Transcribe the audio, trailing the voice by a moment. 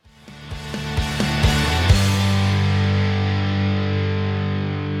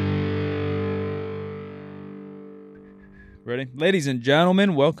Ready? Ladies and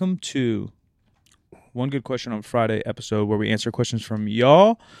gentlemen, welcome to One Good Question on Friday episode where we answer questions from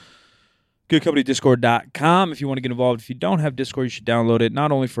y'all. GoodCompanyDiscord.com if you want to get involved. If you don't have Discord, you should download it.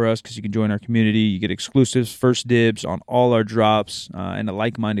 Not only for us, because you can join our community. You get exclusives, first dibs on all our drops, and a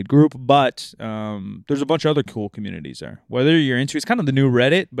like-minded group. But there's a bunch of other cool communities there. Whether you're into it's kind of the new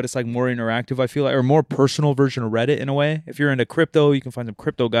Reddit, but it's like more interactive, I feel like, or more personal version of Reddit in a way. If you're into crypto, you can find some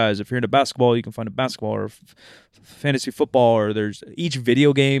crypto guys. If you're into basketball, you can find a basketball or fantasy football. Or there's each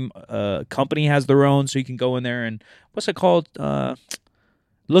video game company has their own, so you can go in there and what's it called?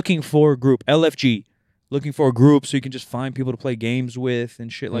 Looking for a group, LFG. Looking for a group so you can just find people to play games with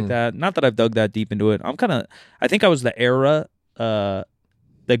and shit like that. Not that I've dug that deep into it. I think I was the era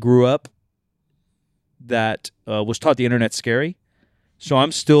that grew up that was taught the internet's scary. So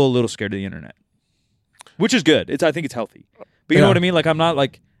I'm still a little scared of the internet, which is good. I think it's healthy. But you know what I mean? Like, I'm not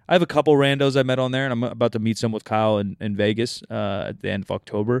like, I have a couple randos I met on there, and I'm about to meet some with Kyle in Vegas at the end of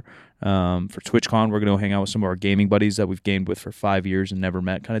October. For TwitchCon, we're going to go hang out with some of our gaming buddies that we've gamed with for 5 years and never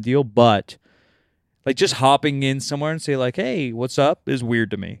met kind of deal. But like just hopping in somewhere and say like, hey, what's up is weird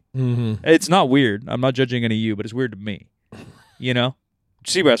to me. Mm-hmm. It's not weird. I'm not judging any of you, but it's weird to me. You know?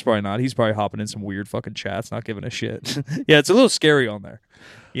 Seabass probably not. He's probably hopping in some weird fucking chats, not giving a shit. Yeah, it's a little scary on there.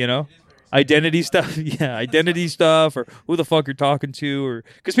 You know? Identity stuff, or who the fuck you're talking to, or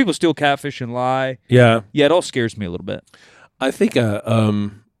because people still catfish and lie. Yeah, it all scares me a little bit. I think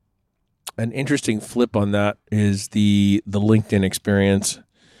an interesting flip on that is the LinkedIn experience,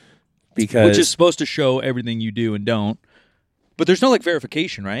 which is supposed to show everything you do and don't, but there's no like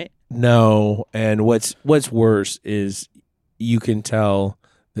verification, right? No, and what's worse is you can tell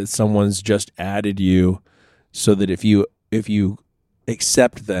that someone's just added you, so that if you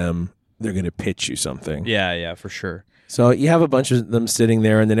accept them, they're going to pitch you something. Yeah, for sure. So you have a bunch of them sitting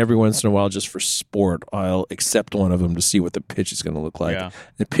there, and then every once in a while, just for sport, I'll accept one of them to see what the pitch is going to look like. Yeah.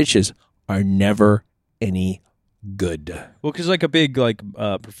 The pitches are never any good. Well, because like a big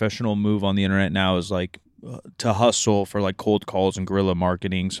professional move on the internet now is like to hustle for like cold calls and guerrilla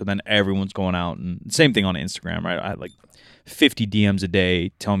marketing. So then everyone's going out, and same thing on Instagram, right? I had like 50 DMs a day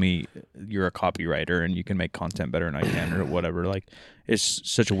tell me you're a copywriter and you can make content better than I can or whatever. Like, it's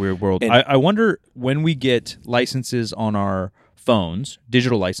such a weird world. I wonder when we get licenses on our phones,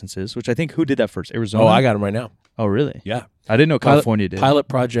 digital licenses, which I think, who did that first? Arizona? Oh, I got them right now. Oh, really? Yeah. I didn't know California did. Pilot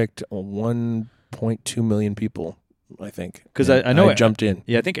project, 1.2 million people, I think. Because I know I jumped in.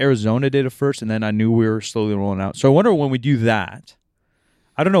 Yeah, I think Arizona did it first, and then I knew we were slowly rolling out. So I wonder when we do that,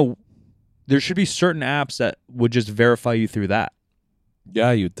 I don't know, there should be certain apps that would just verify you through that.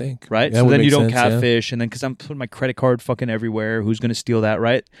 Yeah, you'd think. Right? Yeah, so then you don't catfish, and then because I'm putting my credit card fucking everywhere, who's going to steal that,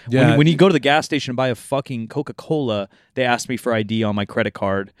 right? Yeah. When you go to the gas station and buy a fucking Coca-Cola, they ask me for ID on my credit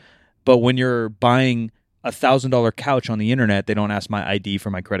card. But when you're buying a $1,000 couch on the internet, they don't ask my ID for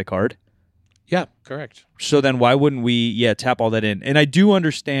my credit card. Yeah, correct. So then why wouldn't we, tap all that in? And I do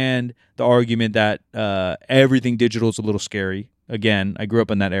understand the argument that everything digital is a little scary. Again, I grew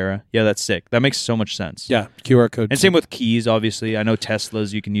up in that era. Yeah, that's sick. That makes so much sense. Yeah, QR code. And same with keys, obviously. I know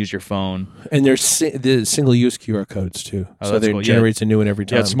Teslas, you can use your phone. And there's the single-use QR codes, too. Oh, so they generates a new one every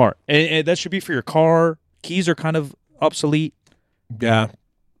time. Yeah, it's smart. And that should be for your car. Keys are kind of obsolete. Yeah.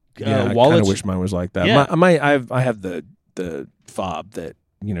 I kind of wish mine was like that. Yeah. I have the fob that,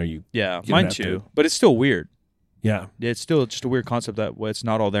 you... Yeah, mine too. But it's still weird. Yeah. It's still just a weird concept that it's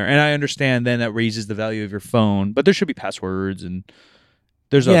not all there. And I understand then that raises the value of your phone, but there should be passwords and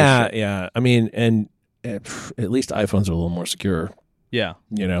there's other shit. Yeah. I mean, and at least iPhones are a little more secure. Yeah.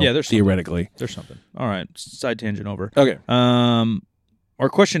 There's theoretically. There's something. All right. Side tangent over. Okay. Our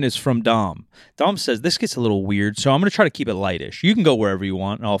question is from Dom. Dom says, this gets a little weird, so I'm going to try to keep it lightish. You can go wherever you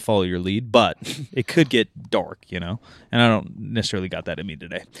want, and I'll follow your lead, but it could get dark, And I don't necessarily got that in me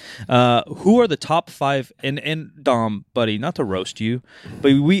today. Who are the top 5, and Dom, buddy, not to roast you,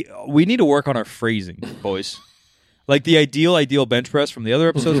 but we need to work on our phrasing, boys. Like the ideal bench press from the other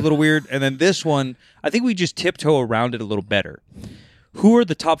episode is a little weird, and then this one, I think we just tiptoe around it a little better. Who are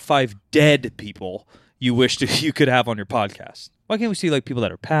the top 5 dead people you wish you could have on your podcast? Why can't we see like people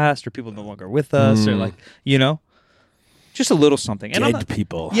that are past or people no longer with us or like, just a little something. And dead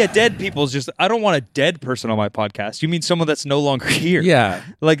people. Yeah, dead people is just, I don't want a dead person on my podcast. You mean someone that's no longer here. Yeah.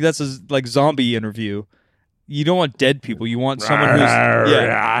 Like that's a zombie interview. You don't want dead people. You want someone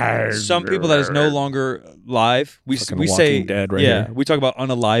who's, some people that is no longer live. We say, dead right yeah, here. We talk about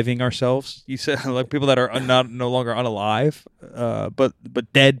unaliving ourselves. You say like people that are no longer unalive,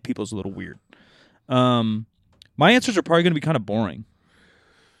 but dead people's a little weird. My answers are probably going to be kind of boring.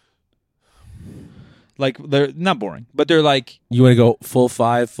 Like they're not boring, but they're like. You want to go full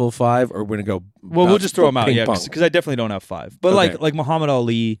five, or we're going to go? Well, we'll just throw them out, ping yeah, pong? because I definitely don't have 5. But Okay. like Muhammad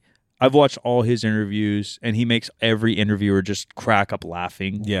Ali, I've watched all his interviews, and he makes every interviewer just crack up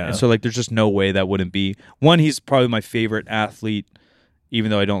laughing. Yeah. And so like, there's just no way that wouldn't be one. He's probably my favorite athlete,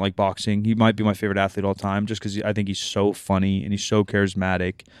 even though I don't like boxing. He might be my favorite athlete all time, just because I think he's so funny and he's so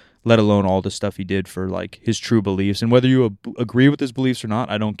charismatic. Let alone all the stuff he did for like his true beliefs, and whether you agree with his beliefs or not,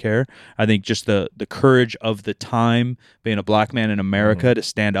 I don't care. I think just the courage of the time, being a black man in America to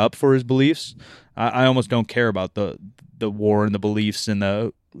stand up for his beliefs. I almost don't care about the war and the beliefs and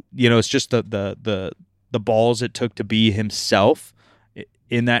it's just the balls it took to be himself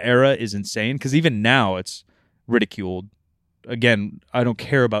in that era is insane. Because even now it's ridiculed. Again, I don't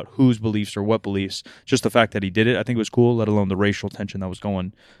care about whose beliefs or what beliefs. Just the fact that he did it, I think it was cool. Let alone the racial tension that was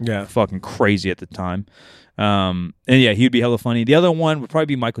going fucking crazy at the time. And yeah, he'd be hella funny. The other one would probably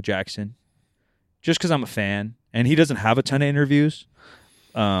be Michael Jackson, just because I'm a fan, and he doesn't have a ton of interviews.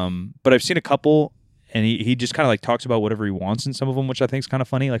 But I've seen a couple, and he just kind of like talks about whatever he wants in some of them, which I think is kind of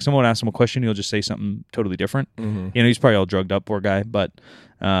funny. Like someone asks him a question, he'll just say something totally different. He's probably all drugged up, poor guy, but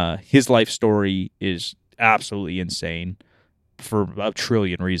his life story is absolutely insane for a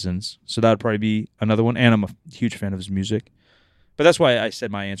trillion reasons. So that would probably be another one. And I'm a huge fan of his music. But that's why I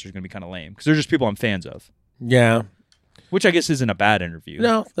said my answer is going to be kind of lame, because they're just people I'm fans of. Yeah. Which I guess isn't a bad interview.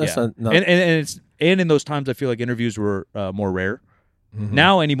 No, that's not. And in those times, I feel like interviews were more rare.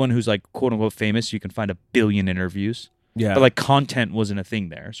 Now, anyone who's like quote unquote famous, you can find 1 billion interviews. Yeah. But like content wasn't a thing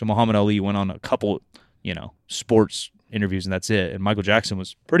there. So Muhammad Ali went on a couple, sports interviews, and that's it. And Michael Jackson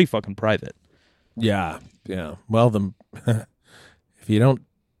was pretty fucking private. Yeah. Yeah. Well, if you don't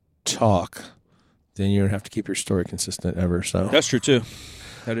talk, then you don't have to keep your story consistent ever. So That's true too.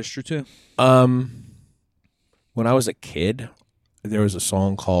 That is true too. when I was a kid, there was a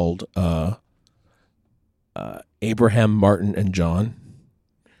song called Abraham, Martin, and John.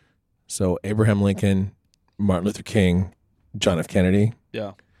 So Abraham Lincoln, Martin Luther King, John F. Kennedy.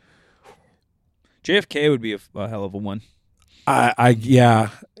 Yeah. JFK would be a hell of a one. Yeah,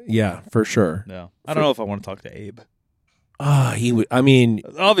 for sure. Yeah. I don't know if I want to talk to Abe. He would. I mean,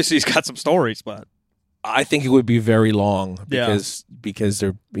 obviously he's got some stories, but I think it would be very long because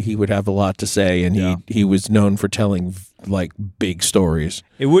he would have a lot to say, and he was known for telling like big stories.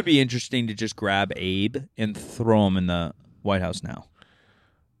 It would be interesting to just grab Abe and throw him in the White House now.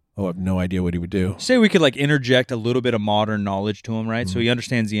 Oh, I have no idea what he would do. Say we could like interject a little bit of modern knowledge to him, right? So he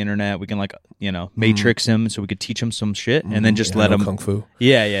understands the internet. We can like, matrix him so we could teach him some shit and then just let him. Kung Fu.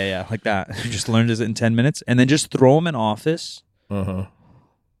 Yeah. Like that. Just learned it in 10 minutes and then just throw him in office.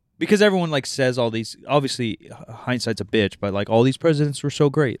 Because everyone like says all these, obviously hindsight's a bitch, but like all these presidents were so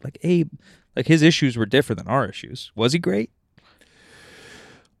great. Like Abe, like his issues were different than our issues. Was he great?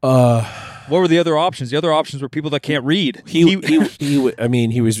 What were the other options? The other options were people that can't read.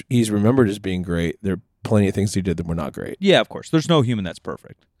 He's remembered as being great. There are plenty of things he did that were not great. Yeah, of course. There's no human that's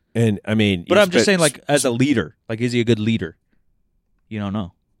perfect. And I mean, but I'm just saying, like, as a leader, like, is he a good leader? You don't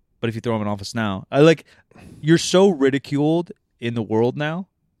know. But if you throw him in office now, you're so ridiculed in the world now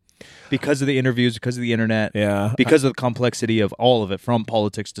because of the interviews, because of the internet, because of the complexity of all of it, from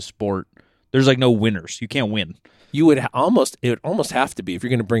politics to sport. There's like no winners. You can't win. It would almost have to be, if you're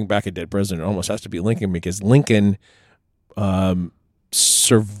going to bring back a dead president, it almost has to be Lincoln, because Lincoln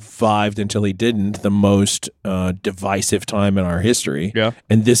survived until he didn't the most divisive time in our history. Yeah.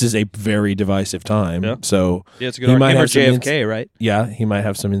 And this is a very divisive time. Yeah. So it's a good argument. Or JFK, right? Yeah, he might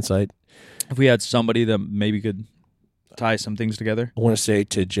have some insight. If we had somebody that maybe could tie some things together. I want to say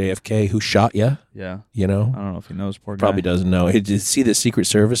to JFK, who shot you? Yeah. You know? I don't know if he knows, poor guy. Probably doesn't know. Did you see the Secret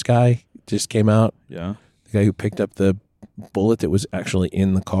Service guy just came out? Yeah. The guy who picked up the bullet that was actually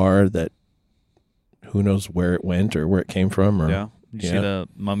in the car, that who knows where it went or where it came from. Or, yeah. Did you see the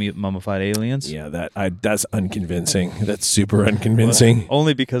mummified aliens? Yeah, that's unconvincing. That's super unconvincing. Well,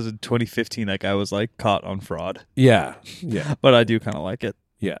 only because in 2015 that guy was like caught on fraud. Yeah. But I do kind of like it.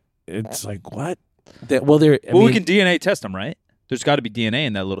 Yeah. It's like, what? We can DNA test him, right? There's got to be DNA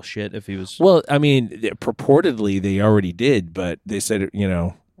in that little shit if he was... Well, I mean, purportedly they already did, but they said,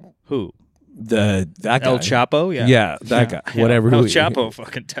 Who? That guy. El Chapo? Yeah. Yeah, that guy. Whatever. El Chapo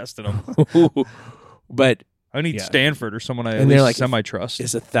fucking tested him. But... I need Stanford or someone I semi-trust.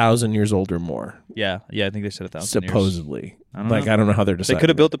 Is 1,000 years old or more. Yeah, I think they said 1,000 years. Supposedly. I don't know. I don't know how they're deciding. They could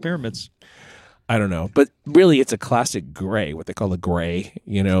have built the pyramids. I don't know. But really, it's a classic gray, what they call a gray,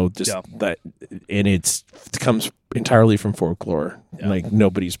 that, and it comes entirely from folklore. Yeah. Like,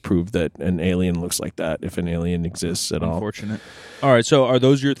 nobody's proved that an alien looks like that, if an alien exists at all. Unfortunate. All right, so are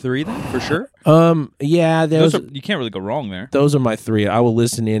those your three then, for sure? Yeah. You can't really go wrong there. Those are my three. I will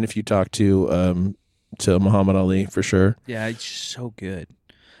listen in if you talk to to Muhammad Ali for sure. Yeah, it's just so good.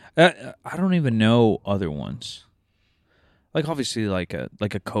 I don't even know other ones. Like obviously, like a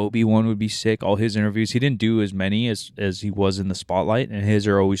Kobe one would be sick. All his interviews, he didn't do as many as he was in the spotlight, and his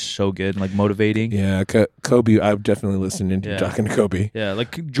are always so good and like motivating. Yeah, Kobe. I've definitely listened into talking to Kobe. Yeah,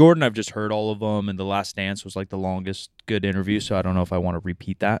 like Jordan, I've just heard all of them, and The Last Dance was like the longest good interview. So I don't know if I want to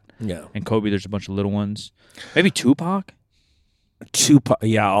repeat that. Yeah, and Kobe, there's a bunch of little ones. Maybe Tupac.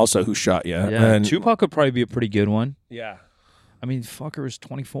 Yeah. Also, who shot you? Yeah, And, Tupac would probably be a pretty good one. yeah. I mean, fucker is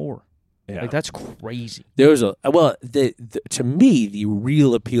 24. Yeah. Like that's crazy. There was to me, the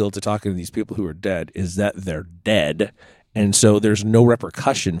real appeal to talking to these people who are dead is that they're dead, and so there's no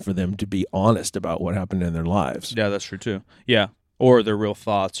repercussion for them to be honest about what happened in their lives. Yeah, that's true too. Yeah, or their real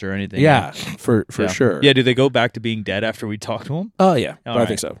thoughts or anything. Yeah, for sure. Yeah, do they go back to being dead after we talk to them? Oh yeah, All I right.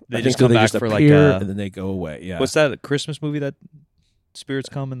 think so. They I just think come they back just for like appear and then they go away. Yeah. What's that Christmas movie that spirits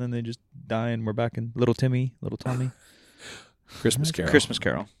come and then they just die and we're back in Little Tommy? Christmas Carol. Christmas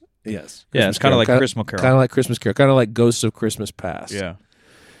Carol. Yes. Yeah, it's kind of like Christmas Carol. Kind of like Christmas Carol. Kind of like Ghosts of Christmas Past. Yeah.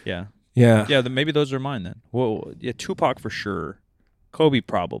 Yeah. Then maybe those are mine then. Well, yeah, Tupac for sure. Kobe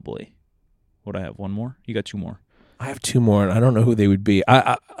probably. Would I have one more? You got two more. I have two more, and I don't know who they would be.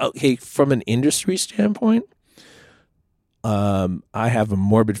 Okay, from an industry standpoint, I have a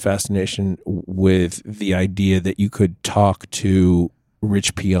morbid fascination with the idea that you could talk to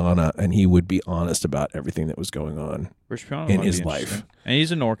Rich Piana and he would be honest about everything that was going on Rich Piana in might his be life. interesting. And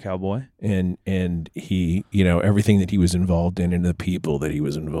he's a NorCal boy. And he, everything that he was involved in and the people that he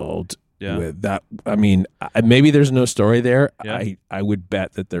was involved with. That, I mean, maybe there's no story there. Yeah. I would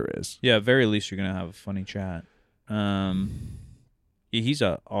bet that there is. Yeah, at very least you're gonna have a funny chat. He's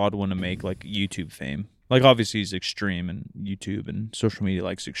a odd one to make like YouTube fame. Like obviously he's extreme, and YouTube and social media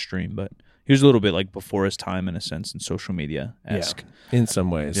likes extreme, but he was a little bit like before his time in a sense in social media esque. Yeah, in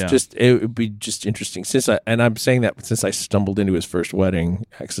some ways. Yeah. Just it would be just interesting I'm saying that since I stumbled into his first wedding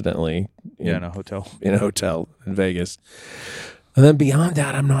accidentally. In a hotel. In a hotel in Vegas. And then beyond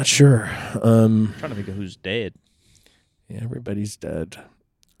that, I'm not sure. I'm trying to think of who's dead. Yeah, everybody's dead.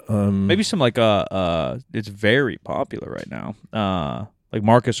 Maybe some like it's very popular right now. Like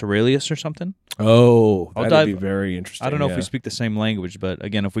Marcus Aurelius or something. Oh, I'll that'd be dive- very interesting. I don't know if yeah. we speak the same language, but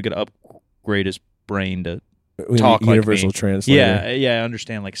again, if we could upgrade his brain to We talk need like universal me. translator. Yeah, I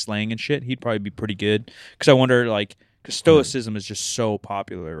understand like slang and shit. He'd probably be pretty good. Because I wonder, like, because Stoicism is just so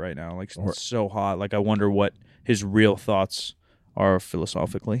popular right now, like so hot. Like, I wonder what his real thoughts are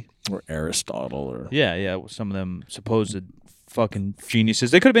philosophically. Or Aristotle, or Yeah, some of them supposed fucking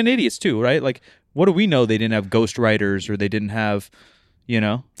geniuses. They could have been idiots too, right? Like, what do we know? They didn't have ghostwriters, or they didn't have,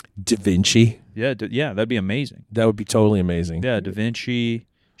 Da Vinci. Yeah, that'd be amazing. That would be totally amazing. Yeah, Da Vinci,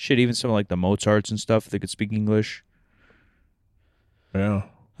 shit, even some of like the Mozarts and stuff. They could speak English. Yeah.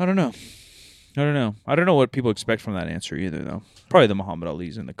 I don't know. I don't know what people expect from that answer either, though. Probably the Muhammad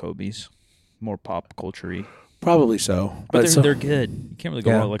Alis and the Kobes, more pop culture-y. Probably so. But they're good. You can't really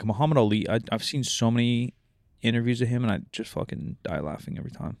go wrong. Like Muhammad Ali, I've seen so many interviews of him, and I just fucking die laughing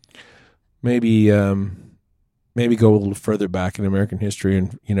every time. Maybe go a little further back in American history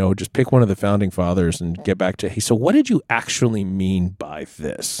and, just pick one of the founding fathers and get back to, hey, so what did you actually mean by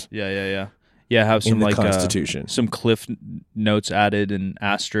this? Yeah. Yeah, have some in the like Constitution. some cliff notes added and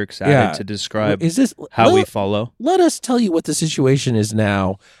asterisks added to describe how we follow. Let us tell you what the situation is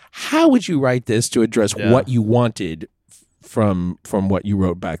now. How would you write this to address what you wanted from what you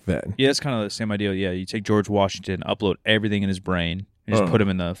wrote back then? Yeah, it's kind of the same idea. Yeah, you take George Washington, upload everything in his brain, and just put him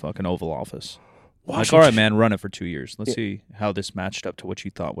in the fucking Oval Office. Like, all right, man, run it for 2 years. Let's see how this matched up to what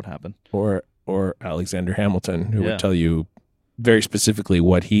you thought would happen. Or Alexander Hamilton, who would tell you very specifically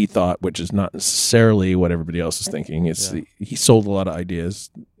what he thought, which is not necessarily what everybody else is thinking. He sold a lot of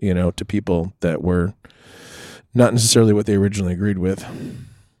ideas, to people that were not necessarily what they originally agreed with.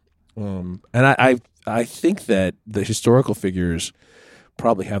 And I think that the historical figures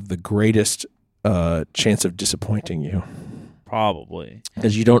probably have the greatest chance of disappointing you. Probably.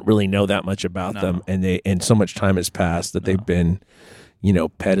 Because you don't really know that much about them, and so much time has passed that they've been,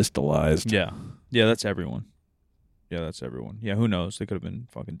 pedestalized. Yeah, that's everyone. Yeah, who knows? They could have been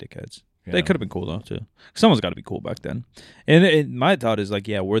fucking dickheads. Yeah. They could have been cool though too. Someone's got to be cool back then. And my thought is like,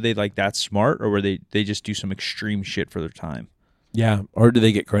 were they like that smart, or were they just do some extreme shit for their time? Yeah, or do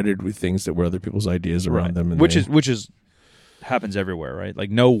they get credited with things that were other people's ideas around them? And which is happens everywhere, right? Like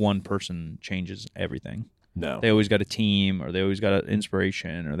no one person changes everything. No, they always got a team, or they always got an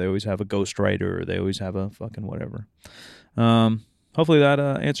inspiration, or they always have a ghostwriter, or they always have a fucking whatever. Hopefully that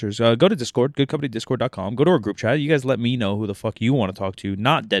answers. Go to Discord, goodcompany.discord.com. Go to our group chat. You guys let me know who the fuck you want to talk to.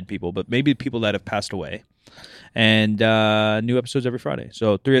 Not dead people, but maybe people that have passed away. And new episodes every Friday.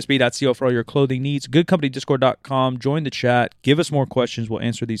 So 3sb.co for all your clothing needs. Goodcompany.discord.com. Join the chat. Give us more questions. We'll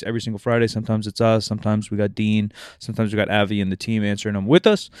answer these every single Friday. Sometimes it's us. Sometimes we got Dean. Sometimes we got Avi and the team answering them with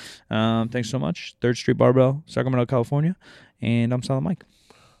us. Thanks so much. 3rd Street Barbell, Sacramento, California. And I'm Silent Mike.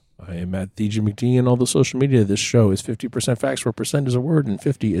 I am at DJ McD and all the social media. This show is 50% Facts, where percent is a word and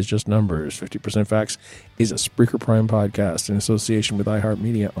 50 is just numbers. 50% Facts is a Spreaker Prime podcast in association with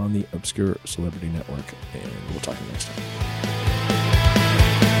iHeartMedia on the Obscure Celebrity Network. And we'll talk to you next time.